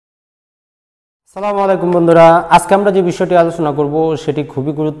আসসালামু আলাইকুম বন্ধুরা, আজকে আমরা যে বিষয়টি আলোচনা করব সেটি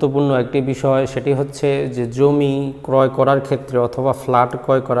খুবই গুরুত্বপূর্ণ একটি বিষয়। সেটি হচ্ছে যে জমি ক্রয় করার ক্ষেত্রে অথবা ফ্ল্যাট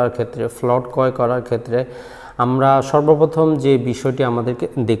ক্রয় করার ক্ষেত্রে আমরা সর্বপ্রথম যে বিষয়টি আমাদেরকে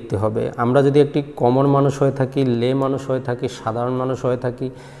দেখতে হবে, আমরা যদি একটি কমন মানুষ হয়ে থাকি, লে মানুষ হয়ে থাকি, সাধারণ মানুষ হয়ে থাকি,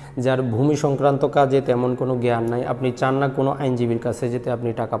 যার ভূমি সংক্রান্ত কাজে তেমন কোনো জ্ঞান নাই, আপনি চান না কোনো আইনজীবীর কাছে যেতে, আপনি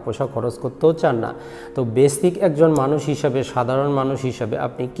টাকা পয়সা খরচ করতেও চান না, তো বেসিক একজন মানুষ হিসাবে, সাধারণ মানুষ হিসাবে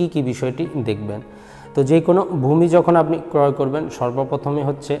আপনি কি বিষয়টি দেখবেন। তো যে কোনো ভূমি যখন আপনি ক্রয় করবেন, সর্বপ্রথমে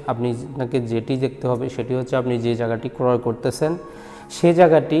হচ্ছে আপনাকে যেটি দেখতে হবে সেটি হচ্ছে আপনি যে জায়গাটি ক্রয় করতেছেন সে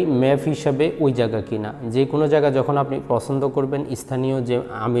জায়গাটি ম্যাপ হিসাবে ওই জায়গা কিনা। যে কোনো জায়গা যখন আপনি পছন্দ করবেন, স্থানীয় যে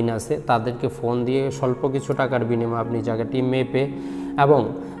আমিন আছে তাদেরকে ফোন দিয়ে স্বল্প কিছু টাকার বিনিময়ে আপনি জায়গাটি মেপে এবং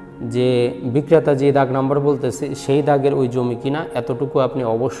যে বিক্রেতা যে দাগ নাম্বার বলতেছে সেই দাগের ওই জমি কিনা এতটুকু আপনি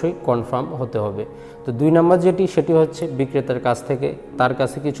অবশ্যই কনফার্ম হতে হবে। তো 2 নম্বর সেটি হচ্ছে বিক্রেতার কাছ থেকে, তার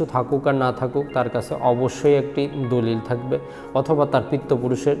কাছে কিছু থাকুক আর না থাকুক, তার কাছে অবশ্যই একটি দলিল থাকবে অথবা তার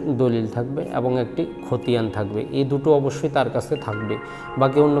পিতৃপুরুষের দলিল থাকবে এবং একটি খতিয়ান থাকবে। এই দুটো অবশ্যই তার কাছে থাকবে,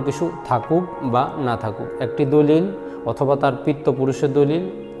 বাকি অন্য কিছু থাকুক বা না থাকুক, একটি দলিল অথবা তার পিতৃপুরুষের দলিল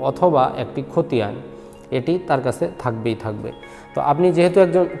অথবা একটি খতিয়ান, এটি তার কাছে থাকবেই থাকবে। তো আপনি যেহেতু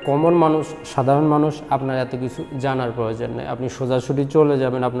একজন কমন মানুষ, সাধারণ মানুষ, আপনার এত কিছু জানার প্রয়োজন নেই। আপনি সোজাসুজি চলে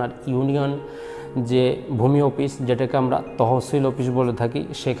যাবেন আপনার ইউনিয়ন যে ভূমি অফিস, যেটাকে আমরা তহসিল অফিস বলে থাকি,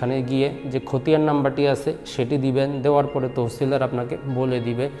 সেখানে গিয়ে যে খতিয়ান নাম্বারটি আছে সেটি দিবেন। দেওয়ার পরে তহসিলদার আপনাকে বলে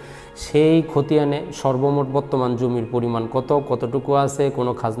দিবে সেই খতিয়ানে সর্বমোট বর্তমান জমির পরিমাণ কতটুকু আছে,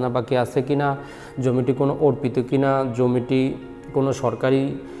 কোনো খাজনা বাকি আছে কিনা, জমিটি কোনো অর্পিত কিনা, জমিটি কোনো সরকারি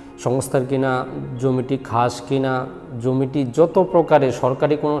সংস্থার কিনা, জমিটি খাস কিনা, জমিটি যত প্রকারে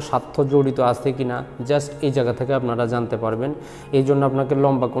সরকারি কোনো স্বার্থ জড়িত আছে কিনা, জাস্ট এই জায়গা থেকে আপনারা জানতে পারবেন। এই জন্য আপনাকে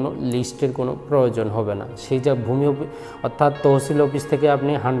লম্বা কোনো লিস্টের কোনো প্রয়োজন হবে না। সেই যা ভূমি অর্থাৎ তহসিল অফিস থেকে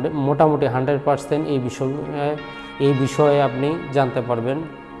আপনি মোটামুটি 100% এই বিষয়ে আপনি জানতে পারবেন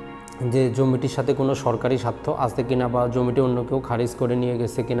যে জমিটির সাথে কোনো সরকারি স্বার্থ আছে কিনা, বা জমিটি অন্য কেউ খারিজ করে নিয়ে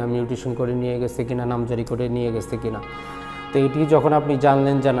গেছে কিনা, মিউটেশন করে নিয়ে গেছে কিনা, নামজারি করে নিয়ে গেছে কিনা। তো এটি যখন আপনি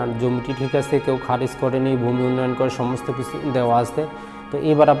জানান জমিটি ঠিক আছে, কেউ খারিজ করেনি, ভূমি উন্নয়ন করে সমস্ত কিছু দেওয়া আছে, তো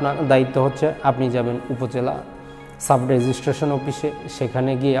এবার আপনার দায়িত্ব হচ্ছে আপনি যাবেন উপজেলা সাব রেজিস্ট্রেশন অফিসে।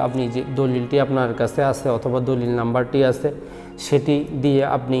 সেখানে গিয়ে আপনি যে দলিলটি আপনার কাছে আছে অথবা দলিল নাম্বারটি আছে সেটি দিয়ে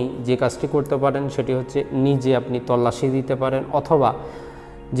আপনি যে কাজটি করতে পারেন সেটি হচ্ছে নিজে আপনি তল্লাশি দিতে পারেন, অথবা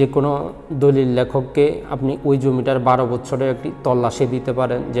যে কোনো দলিল লেখককে আপনি ওই জমিটার 12 বছরের একটি তল্লাশি দিতে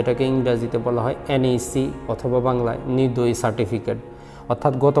পারেন, যেটাকে ইংরেজিতে বলা হয় এনএসি অথবা বাংলায় নির্দয়ী সার্টিফিকেট।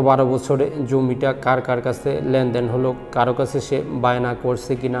 অর্থাৎ গত 12 বছরে জমিটা কার কাছে লেনদেন হলো, কারো কাছে সে বায়না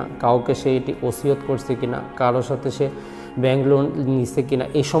করছে কিনা, কাউকে সে এটি ওসিয়ত করছে কিনা, কারোর সাথে সে ব্যাংক লোন নিচ্ছে কিনা,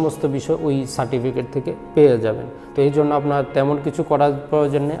 এই সমস্ত বিষয় ওই সার্টিফিকেট থেকে পেয়ে যাবেন। তো এই জন্য আপনার তেমন কিছু করার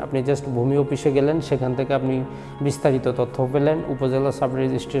প্রয়োজন নেই, আপনি জাস্ট ভূমি অফিসে গেলেন, সেখান থেকে আপনি বিস্তারিত তথ্য পেলেন। উপজেলা সাব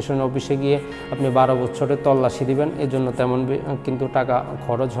রেজিস্ট্রেশন অফিসে গিয়ে আপনি 12 বছরের তল্লাশি দিবেন, এর জন্য তেমন কিন্তু টাকা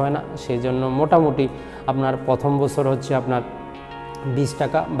খরচ হয় না। সেই জন্য মোটামুটি আপনার প্রথম বছর হচ্ছে আপনার 20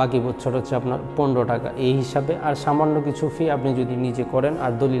 টাকা, বাকি বছর হচ্ছে আপনার 15 টাকা, এই হিসাবে। আর সামান্য কিছু ফি আপনি যদি নিজে করেন,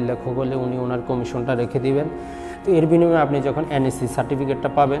 আর দলিল লেখক হলে উনি ওনার কমিশনটা রেখে দিবেন। তো এর বিনিময়ে আপনি যখন এনএসি সার্টিফিকেটটা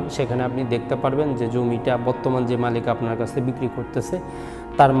পাবেন, সেখানে আপনি দেখতে পারবেন যে জমিটা বর্তমান যে মালিক আপনার কাছে বিক্রি করতেছে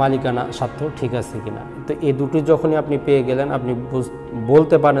তার মালিকানা স্বার্থ ঠিক আছে কিনা। তো এই দুটো যখনই আপনি পেয়ে গেলেন, আপনি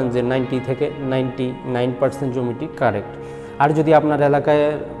বলতে পারেন যে 90 থেকে 99% জমিটি কারেক্ট। আর যদি আপনার এলাকায়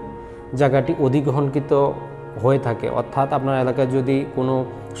জায়গাটি অধিগ্রহণকৃত হয়ে থাকে, অর্থাৎ আপনার এলাকায় যদি কোনো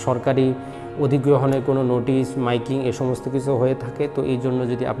সরকারি অধিগ্রহণের কোনো নোটিশ, মাইকিং এ সমস্ত কিছু হয়ে থাকে, তো এই জন্য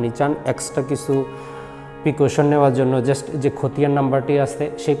যদি আপনি চান এক্সট্রা কিছু প্রিকশন নেওয়ার জন্য, জাস্ট যে খতিয়ান নাম্বারটি আছে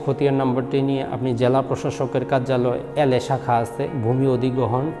সেই খতিয়ান নাম্বারটি নিয়ে আপনি জেলা প্রশাসকের কার্যালয় এলএ শাখা আছে, ভূমি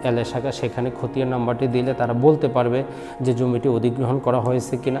অধিগ্রহণ এলএ শাখা, সেখানে খতিয়ান নাম্বারটি দিলে তারা বলতে পারবে যে জমিটি অধিগ্রহণ করা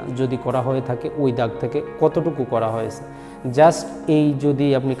হয়েছে কিনা, যদি করা হয়ে থাকে ওই দাগ থেকে কতটুকু করা হয়েছে। জাস্ট এই যদি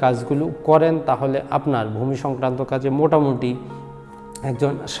আপনি কাজগুলো করেন, তাহলে আপনার ভূমি সংক্রান্ত কাজে মোটামুটি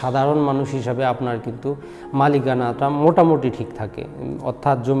একজন সাধারণ মানুষ হিসাবে আপনার কিন্তু মালিকানাটা মোটামুটি ঠিক থাকে।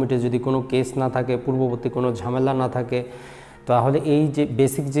 অর্থাৎ জমিতে যদি কোনো কেস না থাকে, পূর্ববর্তী কোনো ঝামেলা না থাকে, তাহলে এই যে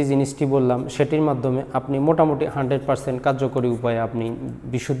বেসিক যে জিনিসটি বললাম সেটির মাধ্যমে আপনি মোটামুটি 100% কার্যকরী উপায়ে আপনি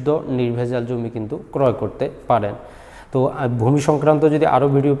বিশুদ্ধ নির্ভেজাল জমি কিন্তু ক্রয় করতে পারেন। তো ভূমি সংক্রান্ত যদি আরও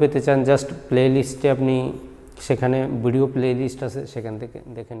ভিডিও পেতে চান, জাস্ট প্লে লিস্টে আপনি সেখানে ভিডিও প্লে লিস্ট আছে, সেখান থেকে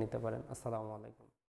দেখে নিতে পারেন। আসসালামু আলাইকুম।